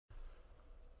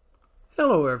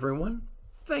Hello, everyone.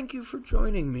 Thank you for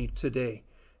joining me today.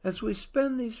 As we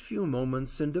spend these few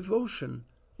moments in devotion,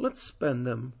 let's spend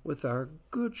them with our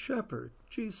Good Shepherd,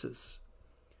 Jesus.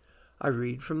 I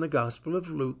read from the Gospel of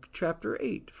Luke, chapter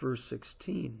 8, verse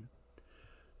 16.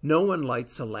 No one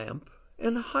lights a lamp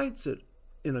and hides it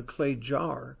in a clay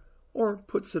jar or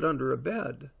puts it under a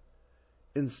bed.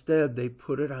 Instead, they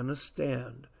put it on a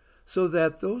stand so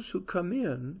that those who come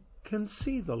in can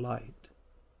see the light.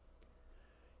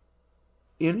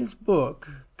 In his book,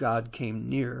 God Came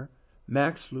Near,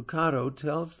 Max Lucado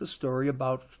tells the story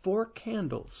about 4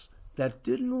 candles that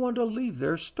didn't want to leave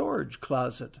their storage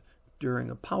closet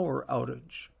during a power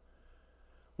outage.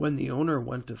 When the owner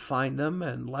went to find them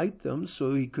and light them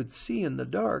so he could see in the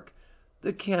dark,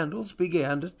 the candles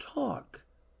began to talk.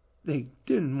 They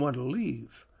didn't want to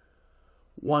leave.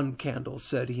 One candle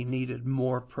said he needed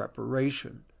more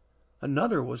preparation.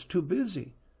 Another was too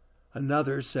busy.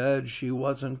 Another said she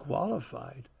wasn't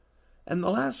qualified. And the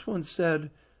last one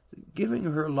said, giving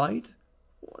her light,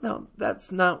 well, that's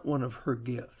not one of her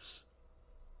gifts.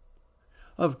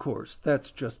 Of course, that's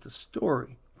just a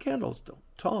story. Candles don't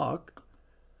talk.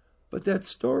 But that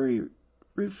story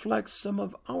reflects some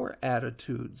of our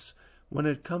attitudes when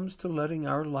it comes to letting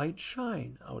our light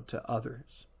shine out to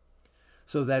others,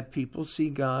 so that people see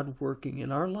God working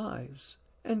in our lives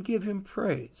and give Him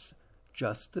praise,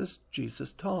 just as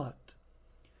Jesus taught.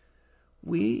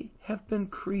 We have been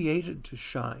created to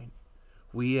shine.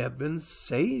 We have been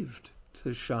saved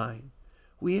to shine.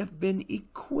 We have been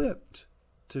equipped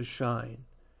to shine.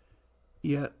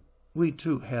 Yet we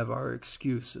too have our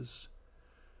excuses.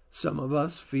 Some of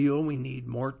us feel we need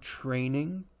more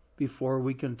training before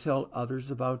we can tell others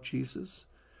about Jesus.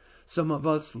 Some of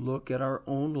us look at our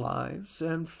own lives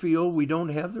and feel we don't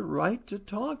have the right to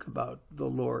talk about the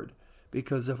Lord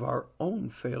because of our own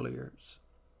failures.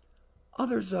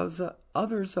 Others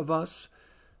of us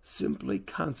simply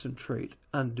concentrate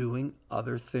on doing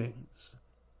other things.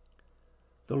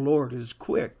 The Lord is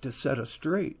quick to set us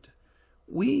straight.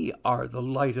 We are the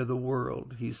light of the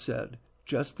world, He said,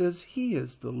 just as He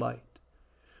is the light.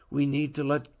 We need to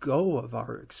let go of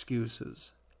our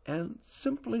excuses and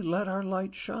simply let our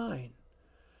light shine.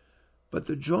 But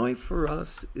the joy for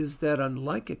us is that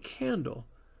unlike a candle,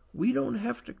 we don't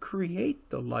have to create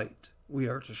the light we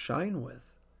are to shine with.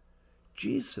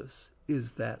 Jesus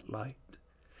is that light.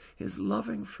 His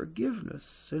loving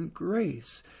forgiveness and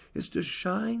grace is to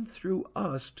shine through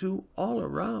us to all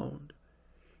around.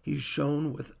 He's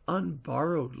shone with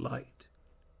unborrowed light.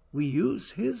 We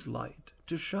use His light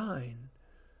to shine.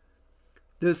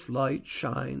 This light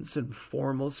shines in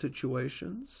formal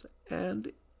situations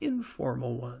and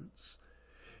informal ones.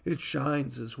 It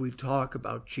shines as we talk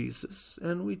about Jesus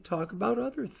and we talk about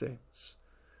other things.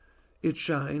 It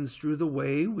shines through the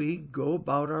way we go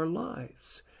about our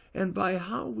lives and by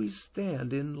how we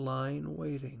stand in line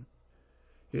waiting.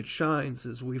 It shines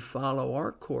as we follow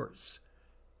our course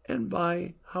and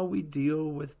by how we deal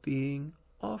with being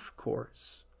off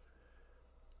course.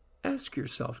 Ask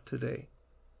yourself today,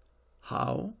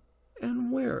 how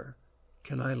and where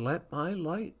can I let my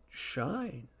light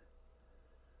shine?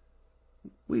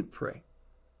 We pray.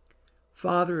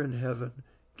 Father in heaven,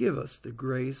 give us the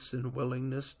grace and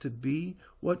willingness to be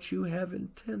what You have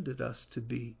intended us to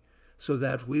be, so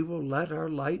that we will let our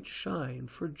light shine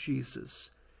for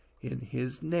Jesus. In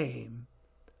His name,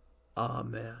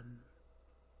 Amen.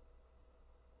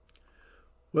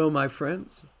 Well, my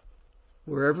friends,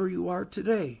 wherever you are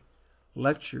today,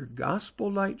 let your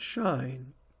gospel light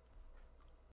shine